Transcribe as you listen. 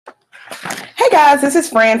Guys, this is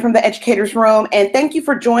Fran from the Educators Room, and thank you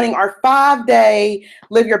for joining our 5-day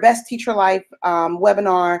Live Your Best Teacher Life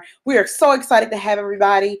webinar. We are so excited to have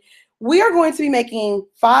everybody. We are going to be making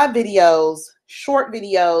 5 videos, short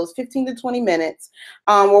videos, 15 to 20 minutes,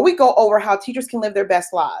 where we go over how teachers can live their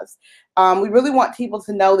best lives. We really want people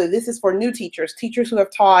to know that this is for new teachers, teachers who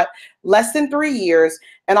have taught less than 3 years,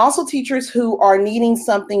 and also teachers who are needing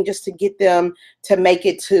something just to get them to make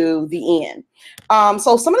it to the end.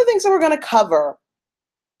 So some of the things that we're going to cover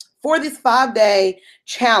for this 5-day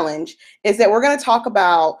challenge is that we're going to talk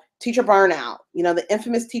about teacher burnout, the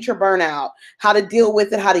infamous teacher burnout, how to deal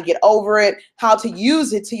with it, how to get over it, how to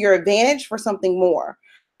use it to your advantage for something more.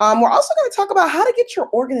 We're also going to talk about how to get your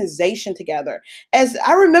organization together. As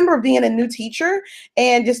I remember being a new teacher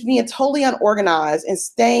and just being totally unorganized and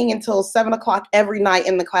staying until 7 o'clock every night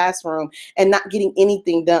in the classroom and not getting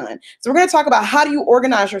anything done. So we're going to talk about how do you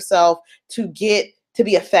organize yourself to get to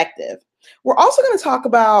be effective. We're also going to talk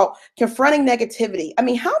about confronting negativity. I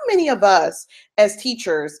mean, how many of us as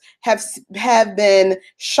teachers have been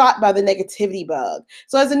shot by the negativity bug?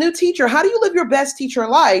 So as a new teacher, how do you live your best teacher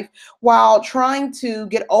life while trying to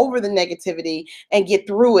get over the negativity and get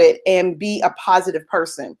through it and be a positive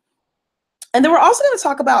person? And then we're also going to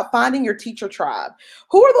talk about finding your teacher tribe.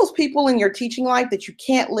 Who are those people in your teaching life that you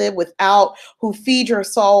can't live without, who feed your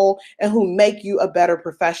soul and who make you a better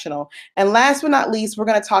professional? And last but not least, we're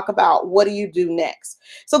going to talk about what do you do next.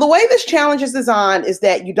 So the way this challenge is designed is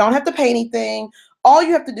that you don't have to pay anything. All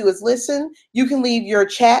you have to do is listen. You can leave your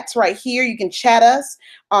chats right here. You can chat us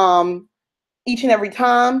each and every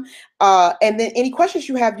time. And then any questions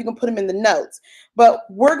you have, you can put them in the notes. But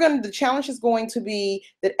the challenge is going to be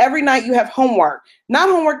that every night you have homework, not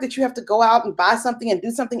homework that you have to go out and buy something and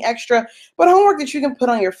do something extra, but homework that you can put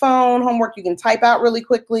on your phone, homework you can type out really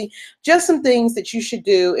quickly, just some things that you should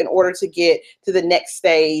do in order to get to the next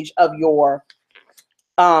stage of your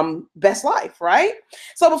best life, right?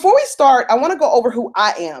 So before we start, I want to go over who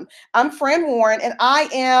I am. I'm Fran Warren, and I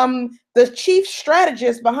am the chief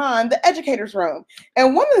strategist behind the Educators Room.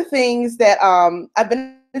 And one of the things that I've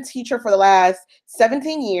been a teacher for the last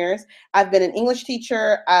 17 years. I've been an English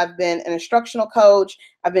teacher, I've been an instructional coach,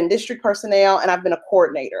 I've been district personnel, and I've been a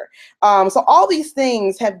coordinator. So all these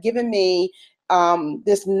things have given me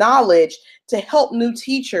this knowledge to help new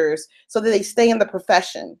teachers so that they stay in the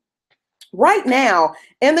profession. Right now,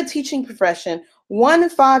 in the teaching profession, 1 in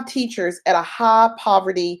 5 teachers at a high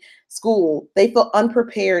poverty school, they feel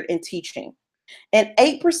unprepared in teaching. And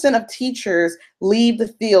 8% of teachers leave the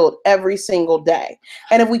field every single day.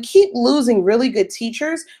 And if we keep losing really good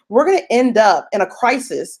teachers, we're going to end up in a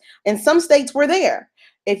crisis. In some states, we're there.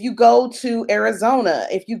 If you go to Arizona,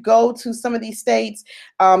 if you go to some of these states,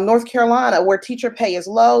 North Carolina, where teacher pay is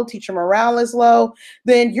low, teacher morale is low,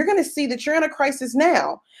 then you're going to see that you're in a crisis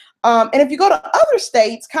now. And if you go to other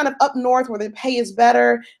states, kind of up north where the pay is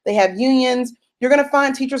better, they have unions, you're going to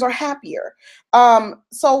find teachers are happier.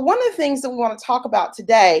 So one of the things that we want to talk about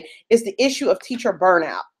today is the issue of teacher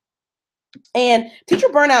burnout. And teacher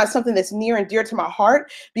burnout is something that's near and dear to my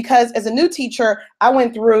heart because as a new teacher, I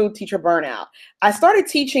went through teacher burnout. I started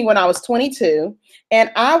teaching when I was 22, and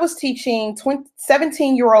I was teaching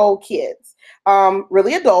 17-year-old kids,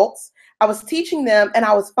 really adults. I was teaching them, and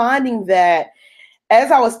I was finding that as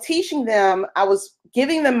I was teaching them, I was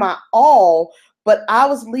giving them my all, but I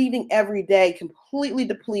was leaving every day completely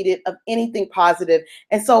depleted of anything positive.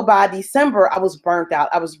 And so by December, I was burnt out.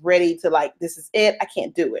 I was ready to this is it. I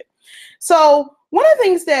can't do it. So one of the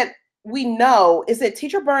things that we know is that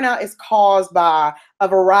teacher burnout is caused by a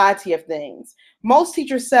variety of things. Most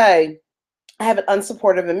teachers say, I have an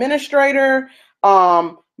unsupportive administrator.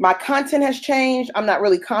 My content has changed. I'm not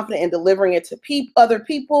really confident in delivering it to other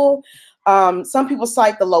people. Some people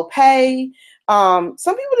cite the low pay. Some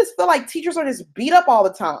people just feel like teachers are just beat up all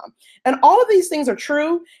the time. And all of these things are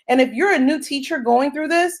true. And if you're a new teacher going through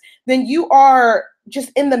this, then you are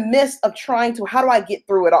just in the midst of trying to, how do I get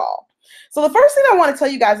through it all? So the first thing I want to tell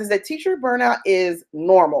you guys is that teacher burnout is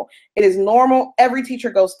normal. It is normal. Every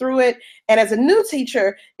teacher goes through it. And as a new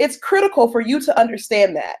teacher, it's critical for you to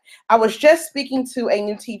understand that. I was just speaking to a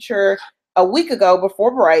new teacher a week ago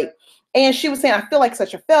before break, and she was saying, I feel like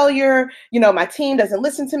such a failure. My team doesn't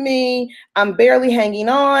listen to me. I'm barely hanging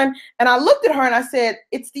on. And I looked at her and I said,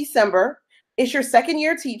 it's December. It's your 2nd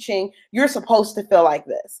year teaching. You're supposed to feel like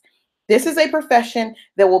this. This is a profession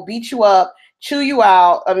that will beat you up, chew you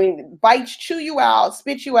out. Chew you out,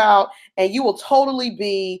 spit you out, and you will totally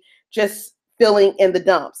be just feeling in the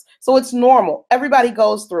dumps. So it's normal. Everybody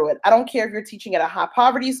goes through it. I don't care if you're teaching at a high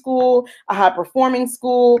poverty school, a high performing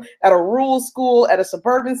school, at a rural school, at a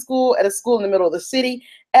suburban school, at a school in the middle of the city.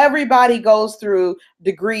 Everybody goes through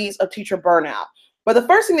degrees of teacher burnout. But the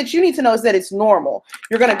first thing that you need to know is that it's normal.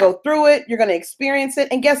 You're going to go through it. You're going to experience it.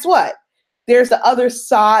 And guess what? There's the other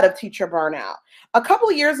side of teacher burnout. A couple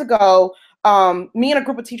of years ago, me and a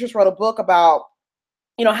group of teachers wrote a book about,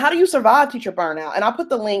 how do you survive teacher burnout? And I'll put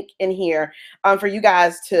the link in here for you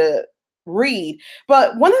guys to read.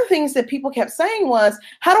 But one of the things that people kept saying was,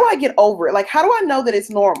 how do I get over it? Like, how do I know that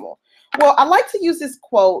it's normal? Well, I like to use this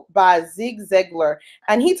quote by Zig Ziglar,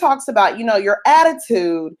 and he talks about, your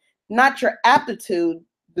attitude, not your aptitude,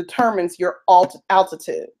 determines your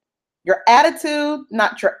altitude. Your attitude,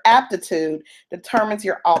 not your aptitude, determines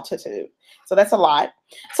your altitude. So that's a lot.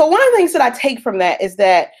 So one of the things that I take from that is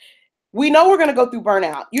that we know we're going to go through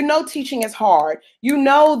burnout. Teaching is hard.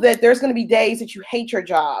 That there's going to be days that you hate your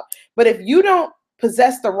job. But if you don't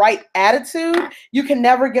possess the right attitude, you can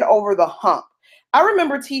never get over the hump. I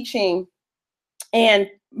remember teaching, and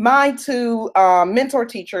my two mentor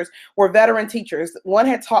teachers were veteran teachers. One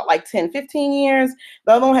had taught like 10, 15 years.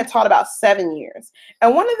 The other one had taught about 7 years.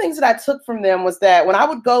 And one of the things that I took from them was that when I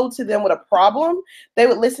would go to them with a problem, they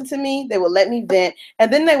would listen to me, they would let me vent,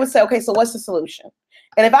 and then they would say, okay, so what's the solution?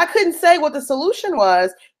 And if I couldn't say what the solution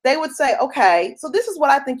was, they would say, okay, so this is what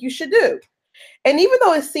I think you should do. And even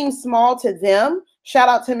though it seems small to them, shout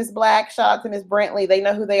out to Ms. Black, shout out to Ms. Brantley, they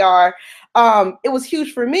know who they are. It was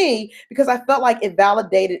huge for me because I felt like it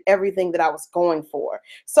validated everything that I was going for.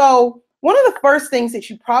 So one of the first things that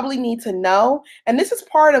you probably need to know, and this is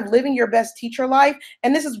part of living your best teacher life,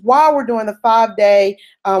 and this is why we're doing the 5-day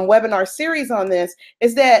webinar series on this,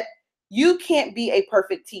 is that you can't be a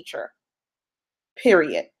perfect teacher.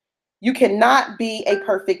 Period. You cannot be a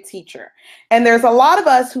perfect teacher. And there's a lot of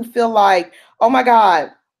us who feel like, oh my God,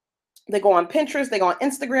 they go on Pinterest, they go on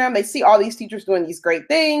Instagram, they see all these teachers doing these great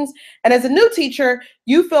things. And as a new teacher,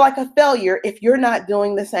 you feel like a failure if you're not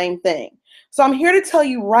doing the same thing. So I'm here to tell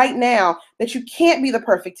you right now that you can't be the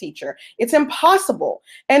perfect teacher. It's impossible.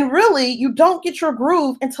 And really, you don't get your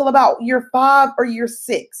groove until about year 5 or year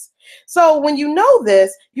 6. So when you know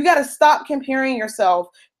this, you got to stop comparing yourself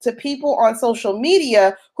to people on social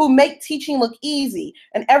media who make teaching look easy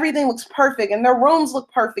and everything looks perfect and their rooms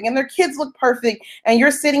look perfect and their kids look perfect, and you're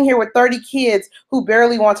sitting here with 30 kids who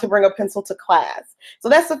barely want to bring a pencil to class. So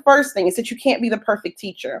that's the first thing, is that you can't be the perfect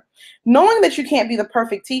teacher. Knowing that you can't be the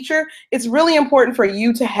perfect teacher, it's really important for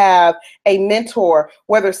you to have a mentor,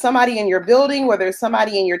 whether it's somebody in your building, whether it's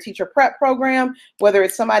somebody in your teacher prep program, whether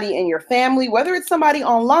it's somebody in your family, whether it's somebody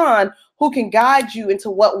online who can guide you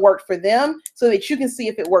into what worked for them so that you can see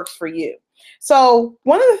if it works for you. So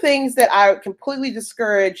one of the things that I completely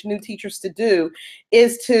discourage new teachers to do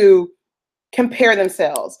is to compare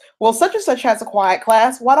themselves. Well, such and such has a quiet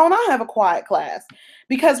class. Why don't I have a quiet class?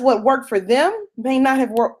 Because what worked for them may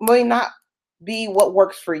not be what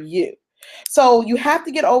works for you. So you have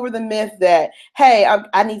to get over the myth that, hey,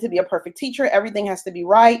 I need to be a perfect teacher. Everything has to be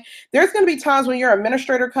right. There's going to be times when your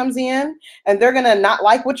administrator comes in and they're going to not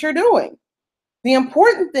like what you're doing. The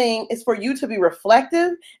important thing is for you to be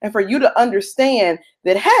reflective and for you to understand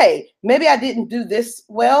that, hey, maybe I didn't do this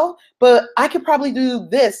well, but I could probably do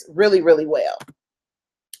this really, really well.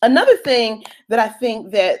 Another thing that I think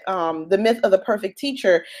that the myth of the perfect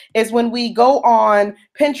teacher is when we go on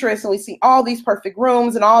Pinterest and we see all these perfect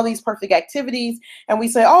rooms and all these perfect activities, and we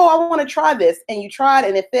say, oh, I want to try this, and you try it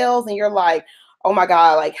and it fails, and you're like, oh my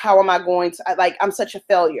God, like, how am I going to, like, I'm such a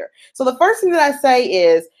failure. So the first thing that I say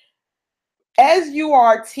is, as you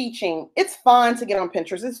are teaching, it's fine to get on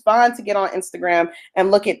Pinterest, it's fine to get on Instagram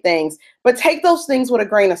and look at things, but take those things with a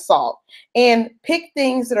grain of salt and pick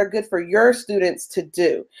things that are good for your students to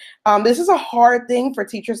do. This is a hard thing for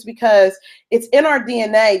teachers because it's in our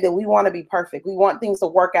DNA that we want to be perfect. We want things to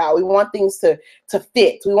work out. We want things to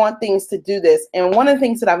fit. We want things to do this. And one of the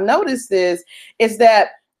things that I've noticed is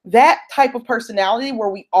that type of personality where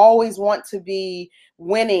we always want to be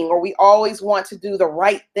winning or we always want to do the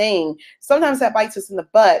right thing, sometimes that bites us in the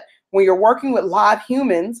butt when you're working with live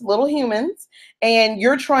humans, little humans, and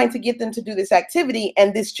you're trying to get them to do this activity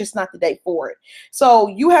and this is just not the day for it. So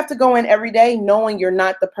you have to go in every day knowing you're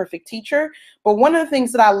not the perfect teacher. But one of the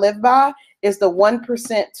things that I live by is the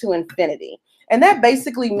 1% to infinity. And that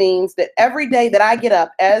basically means that every day that I get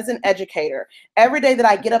up as an educator, every day that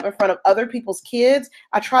I get up in front of other people's kids,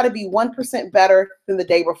 I try to be 1% better than the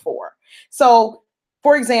day before. So,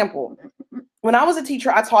 for example, when I was a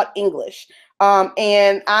teacher, I taught English.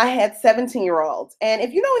 And I had 17-year-olds. And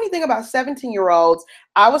if you know anything about 17-year-olds,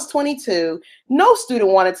 I was 22. No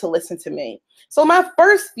student wanted to listen to me. So my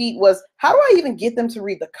first feat was, how do I even get them to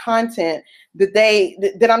read the content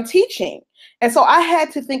that I'm teaching? And so I had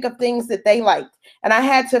to think of things that they liked, and I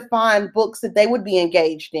had to find books that they would be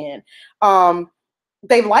engaged in.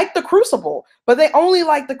 They liked The Crucible, but they only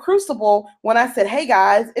liked The Crucible when I said, hey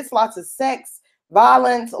guys, it's lots of sex,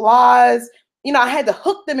 violence, lies. I had to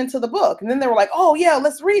hook them into the book. And then they were like, oh yeah,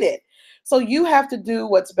 let's read it. So you have to do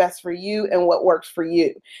what's best for you and what works for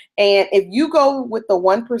you. And if you go with the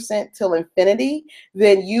 1% till infinity,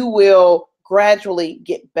 then you will gradually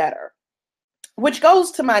get better. Which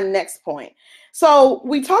goes to my next point. So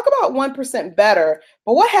we talk about 1% better,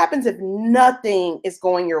 but what happens if nothing is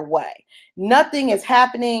going your way? Nothing is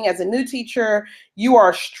happening as a new teacher. You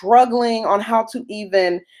are struggling on how to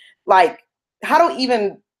even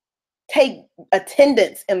take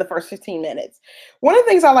attendance in the first 15 minutes. One of the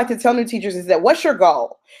things I like to tell new teachers is that, what's your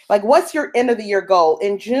goal? Like, what's your end of the year goal?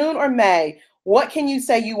 In June or May, what can you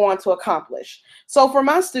say you want to accomplish? So for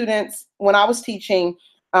my students, when I was teaching,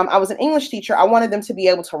 I was an English teacher. I wanted them to be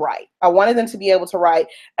able to write. I wanted them to be able to write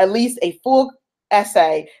at least a full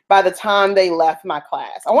essay by the time they left my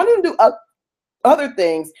class. I wanted them to do other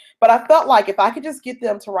things, but I felt like if I could just get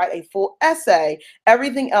them to write a full essay,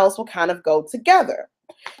 everything else will kind of go together.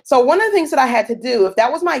 So one of the things that I had to do, if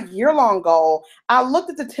that was my year-long goal, I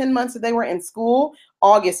looked at the 10 months that they were in school: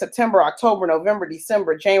 August, September, October, November,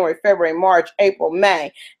 December, January, February, March, April,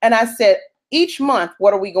 May. And I said, each month,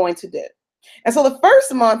 what are we going to do? And so the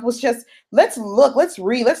first month was just, let's look, let's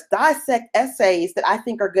read, let's dissect essays that I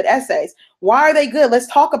think are good essays. Why are they good? Let's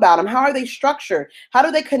talk about them. How are they structured? How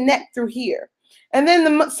do they connect through here? And then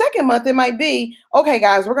the second month, it might be, okay,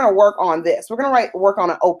 guys, we're going to work on this. We're going to work on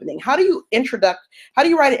an opening. How do you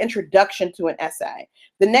write an introduction to an essay?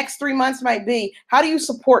 The next 3 months might be, how do you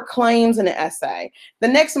support claims in an essay? The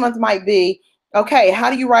next month might be, okay, how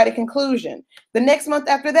do you write a conclusion? The next month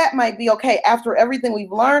after that might be, okay, after everything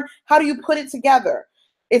we've learned, how do you put it together?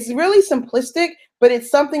 It's really simplistic, but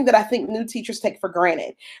it's something that I think new teachers take for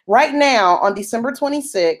granted. Right now, on December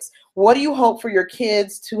 26th, what do you hope for your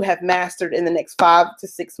kids to have mastered in the next 5 to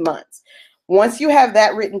 6 months? Once you have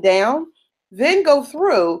that written down, then go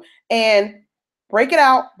through and break it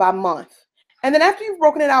out by month. And then after you've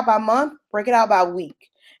broken it out by month, break it out by week.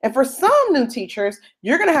 And for some new teachers,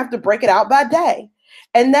 you're going to have to break it out by day.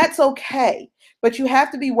 And that's okay. But you have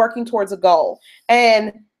to be working towards a goal.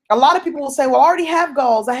 And a lot of people will say, well, I already have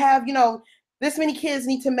goals. I have, this many kids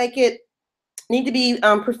need to be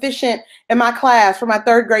proficient in my class for my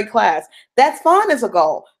 3rd grade class. That's fine as a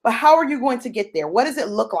goal, but how are you going to get there? What does it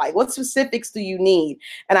look like? What specifics do you need?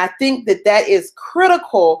 And I think that is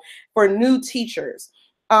critical for new teachers.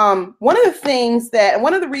 One of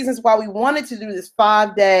the reasons why we wanted to do this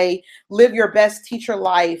 5-day Live Your Best Teacher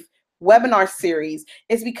Life webinar series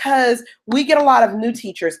is because we get a lot of new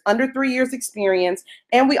teachers under 3 years experience,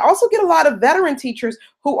 and we also get a lot of veteran teachers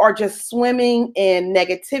who are just swimming in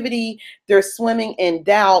negativity, they're swimming in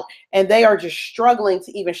doubt, and they are just struggling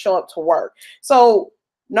to even show up to work. So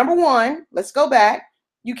number one, let's go back.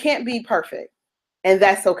 You can't be perfect, and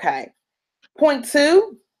that's okay. Point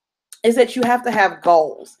 2 is that you have to have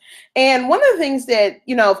goals. And one of the things that,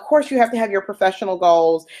 of course, you have to have your professional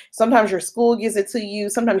goals. Sometimes your school gives it to you.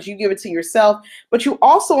 Sometimes you give it to yourself. But you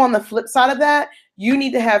also, on the flip side of that, you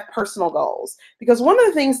need to have personal goals. Because one of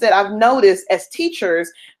the things that I've noticed as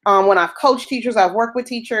teachers, when I've coached teachers, I've worked with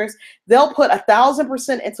teachers, they'll put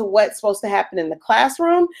 1,000% into what's supposed to happen in the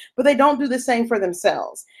classroom, but they don't do the same for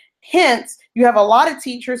themselves. Hence, you have a lot of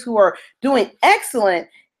teachers who are doing excellent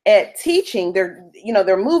at teaching. They're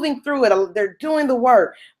moving through it, they're doing the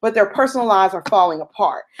work, but their personal lives are falling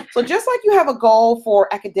apart. So just like you have a goal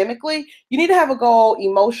for academically, you need to have a goal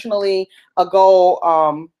emotionally,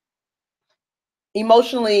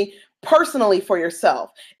 personally for yourself.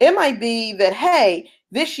 It might be that, hey,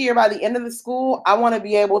 this year by the end of the school, I want to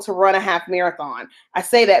be able to run a half marathon. I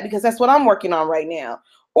say that because that's what I'm working on right now.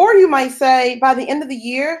 Or you might say, by the end of the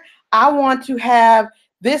year, I want to have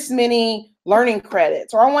this many learning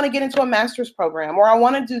credits, or I want to get into a master's program, or I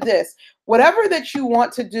want to do this. Whatever that you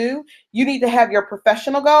want to do, you need to have your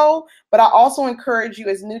professional goal, but I also encourage you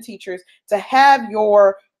as new teachers to have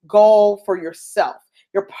your goal for yourself,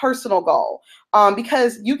 your personal goal,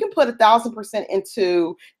 because you can put 1,000%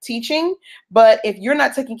 into teaching, but if you're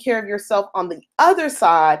not taking care of yourself on the other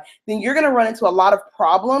side, then you're going to run into a lot of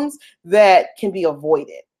problems that can be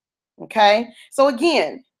avoided. Okay, so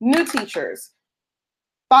again, new teachers,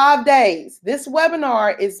 5 days. This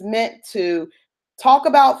webinar is meant to talk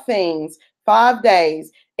about things 5 days.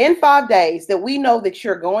 in 5 days that we know that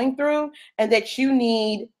you're going through and that you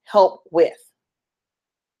need help with.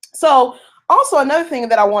 So also another thing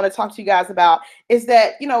that I want to talk to you guys about is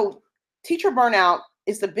that, teacher burnout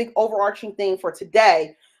is the big overarching thing for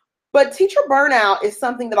today. But teacher burnout is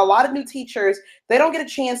something that a lot of new teachers, they don't get a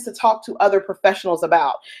chance to talk to other professionals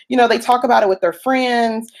about. They talk about it with their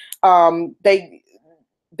friends. They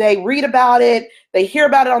read about it. They hear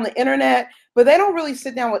about it on the internet, but they don't really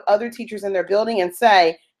sit down with other teachers in their building and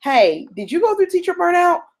say, hey, did you go through teacher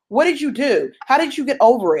burnout? What did you do? How did you get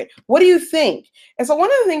over it? What do you think? And so one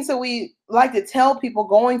of the things that we like to tell people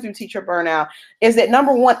going through teacher burnout is that,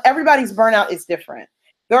 number one, everybody's burnout is different.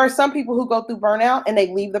 There are some people who go through burnout and they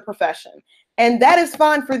leave the profession, and that is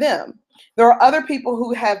fine for them. There are other people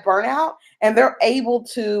who have burnout and they're able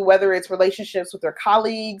to, whether it's relationships with their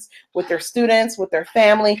colleagues, with their students, with their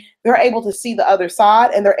family, they're able to see the other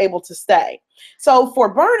side and they're able to stay. So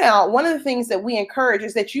for burnout, one of the things that we encourage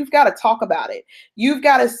is that you've got to talk about it. You've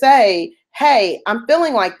got to say, hey, I'm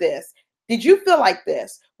feeling like this. Did you feel like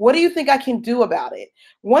this? What do you think I can do about it?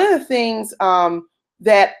 One of the things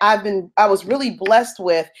that I was really blessed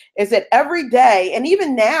with is that every day, and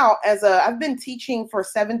even now I've been teaching for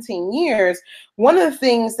 17 years, one of the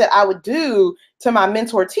things that I would do to my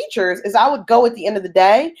mentor teachers is I would go at the end of the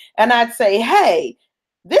day and I'd say, hey,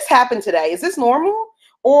 this happened today. Is this normal?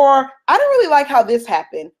 Or I don't really like how this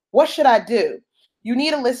happened. What should I do? You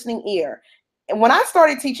need a listening ear. And when I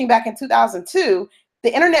started teaching back in 2002,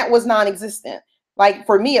 the internet was non-existent. Like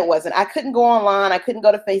for me, it wasn't. I couldn't go online. I couldn't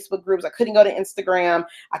go to Facebook groups. I couldn't go to Instagram.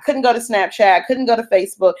 I couldn't go to Snapchat. I couldn't go to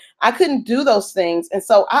Facebook. I couldn't do those things. And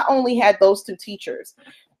so I only had those two teachers.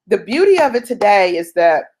 The beauty of it today is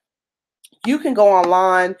that you can go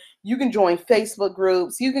online, you can join Facebook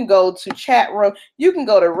groups, you can go to chat room, you can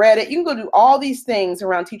go to Reddit, you can go do all these things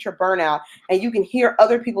around teacher burnout, and you can hear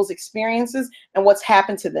other people's experiences and what's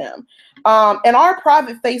happened to them. And our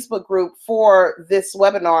private Facebook group for this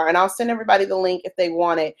webinar, and I'll send everybody the link if they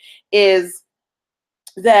want it, is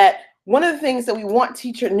that one of the things that we want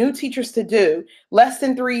new teachers to do, less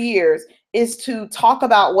than 3 years, is to talk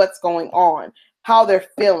about what's going on, how they're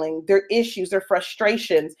feeling, their issues, their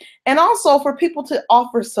frustrations, and also for people to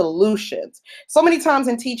offer solutions. So many times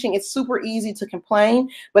in teaching, it's super easy to complain,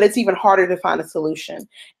 but it's even harder to find a solution.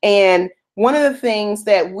 And one of the things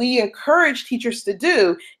that we encourage teachers to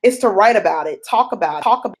do is to write about it, talk about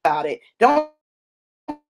it.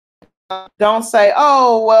 Don't say,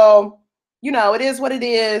 oh, well, it is what it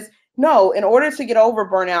is. No, in order to get over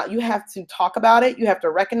burnout, you have to talk about it, you have to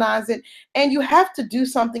recognize it, and you have to do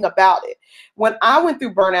something about it. When I went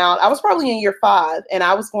through burnout, I was probably in year 5 and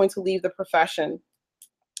I was going to leave the profession.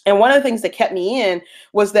 And one of the things that kept me in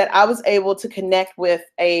was that I was able to connect with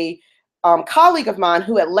a colleague of mine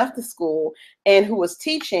who had left the school and who was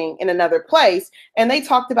teaching in another place. And they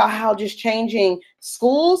talked about how just changing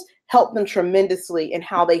schools helped them tremendously in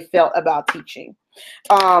how they felt about teaching.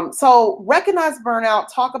 So recognize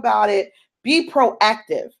burnout, talk about it, be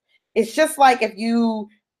proactive. It's just like if you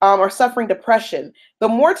are suffering depression, the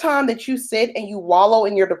more time that you sit and you wallow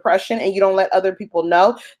in your depression and you don't let other people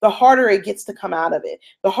know, the harder it gets to come out of it,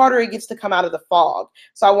 the harder it gets to come out of the fog.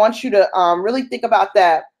 So I want you to really think about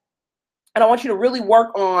that. And I want you to really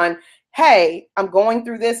work on, hey, I'm going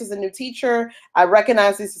through this as a new teacher. I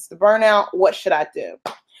recognize this is the burnout. What should I do?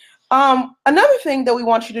 Another thing that we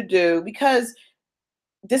want you to do, because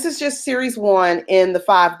this is just series 1 in the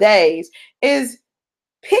 5 days, is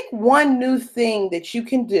pick one new thing that you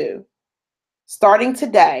can do starting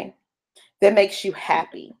today that makes you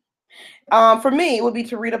happy. For me, it would be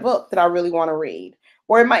to read a book that I really want to read.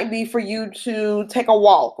 Or it might be for you to take a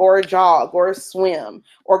walk or a jog or a swim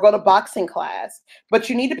or go to boxing class. But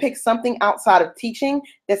you need to pick something outside of teaching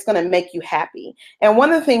that's going to make you happy. And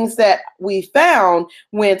one of the things that we found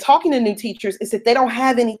when talking to new teachers is that they don't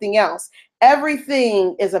have anything else.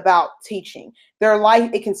 Everything is about teaching. Their life,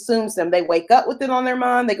 it consumes them. They wake up with it on their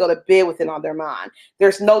mind. They go to bed with it on their mind.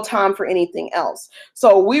 There's no time for anything else.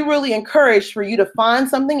 So we really encourage for you to find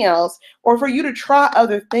something else or for you to try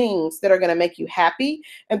other things that are going to make you happy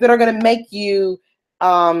and that are going to make you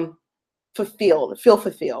feel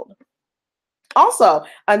fulfilled. Also,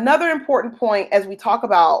 another important point as we talk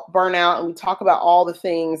about burnout and we talk about all the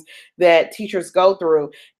things that teachers go through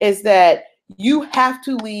is that you have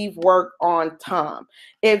to leave work on time.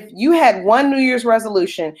 If you had one New Year's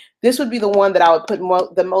resolution, this would be the one that I would put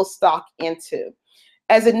the most stock into.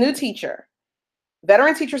 As a new teacher,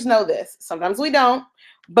 veteran teachers know this. Sometimes we don't.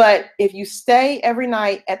 But if you stay every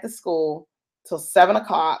night at the school till 7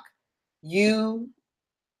 o'clock, you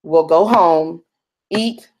will go home,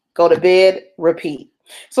 eat, go to bed, repeat.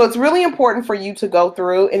 So it's really important for you to go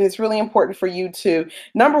through, and it's really important for you to,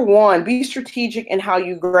 number one, be strategic in how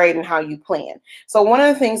you grade and how you plan. So one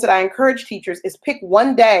of the things that I encourage teachers is pick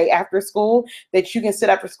one day after school that you can sit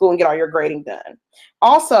after school and get all your grading done.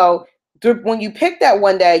 Also, when you pick that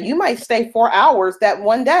one day, you might stay 4 hours that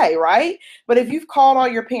one day, right? But if you've called all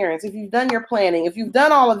your parents, if you've done your planning, if you've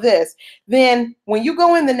done all of this, then when you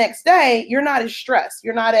go in the next day, you're not as stressed.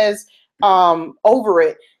 You're not as over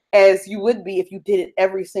it as you would be if you did it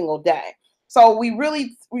every single day. So we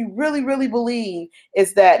really believe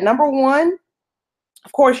is that, number one,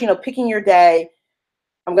 of course, picking your day.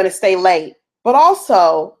 I'm going to stay late, but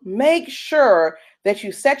also make sure that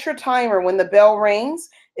you set your timer when the bell rings.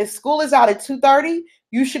 If school is out at 2:30,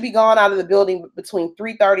 you should be gone out of the building between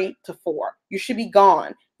 3:30 to 4. You should be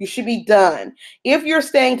gone. You should be done. If you're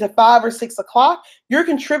staying to 5 or 6 o'clock, you're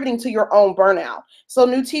contributing to your own burnout. So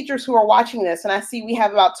new teachers who are watching this, and I see we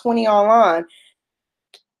have about 20 online,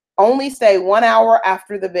 only stay 1 hour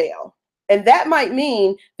after the bell. And that might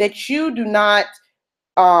mean that you do not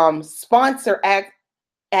sponsor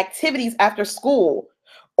activities after school,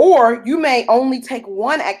 or you may only take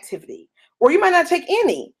one activity, or you might not take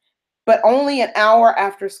any, but only an hour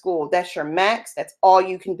after school. That's your max. That's all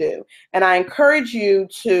you can do. And I encourage you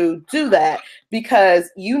to do that because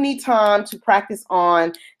you need time to practice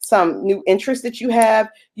on some new interests that you have.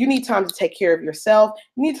 You need time to take care of yourself.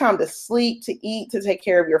 You need time to sleep, to eat, to take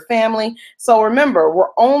care of your family. So remember, we're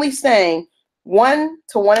only staying 1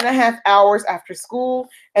 to 1.5 hours after school.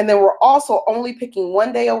 And then we're also only picking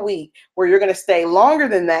one day a week where you're going to stay longer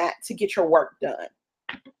than that to get your work done.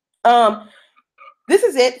 This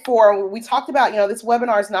is it for, we talked about, this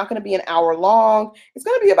webinar is not going to be an hour long. It's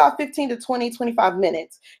going to be about 15 to 20, 25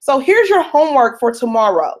 minutes. So here's your homework for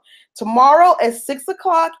tomorrow. Tomorrow at 6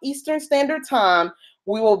 o'clock Eastern Standard Time,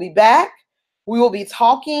 we will be back. We will be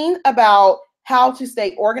talking about how to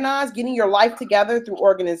stay organized, getting your life together through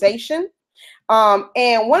organization.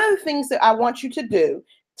 And one of the things that I want you to do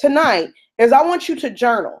tonight is I want you to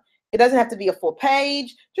journal. It doesn't have to be a full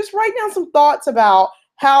page. Just write down some thoughts about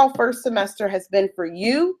how first semester has been for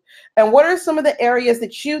you, and what are some of the areas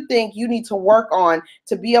that you think you need to work on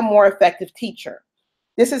to be a more effective teacher.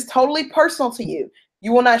 This is totally personal to you.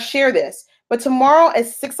 You will not share this, but tomorrow at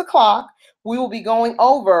 6 o'clock, we will be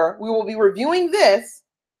reviewing this.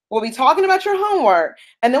 We'll be talking about your homework,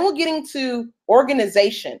 and then we'll get into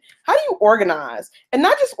organization. How do you organize? And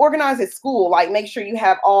not just organize at school, like make sure you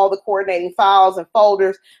have all the coordinating files and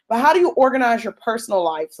folders, but how do you organize your personal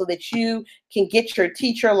life so that you can get your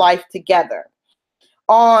teacher life together?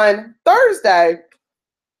 On Thursday,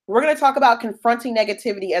 we're going to talk about confronting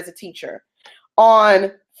negativity as a teacher.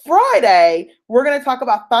 On Friday, we're going to talk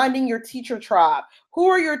about finding your teacher tribe. Who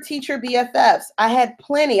are your teacher BFFs? I have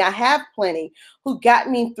plenty who got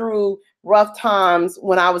me through rough times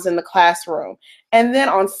when I was in the classroom. And then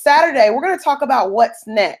on Saturday, we're going to talk about what's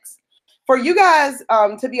next. For you guys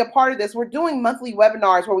to be a part of this, we're doing monthly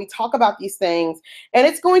webinars where we talk about these things. And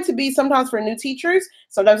it's going to be sometimes for new teachers.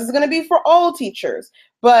 Sometimes it's going to be for old teachers.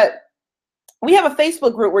 But we have a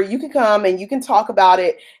Facebook group where you can come and you can talk about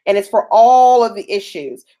it, and it's for all of the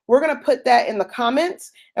issues. We're going to put that in the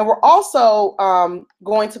comments, and we're also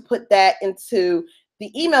going to put that into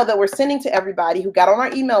the email that we're sending to everybody who got on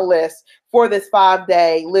our email list for this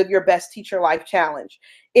 5-day Live Your Best Teacher Life Challenge.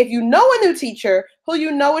 If you know a new teacher who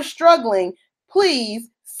you know is struggling,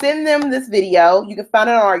 please send them this video. You can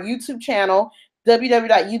find it on our YouTube channel,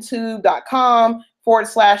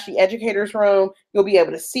 www.youtube.com/The Educators Room. You'll be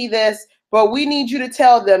able to see this. But we need you to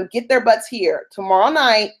tell them, get their butts here. Tomorrow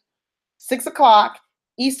night, 6 o'clock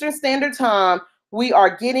Eastern Standard Time, we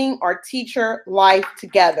are getting our teacher life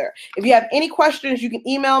together. If you have any questions, you can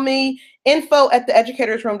email me,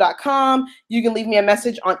 info@theeducatorsroom.com. You can leave me a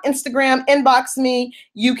message on Instagram, inbox me.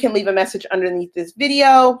 You can leave a message underneath this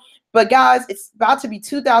video. But guys, it's about to be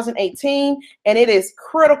 2018, and it is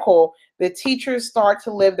critical that teachers start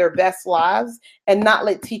to live their best lives and not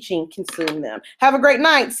let teaching consume them. Have a great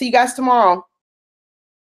night. See you guys tomorrow.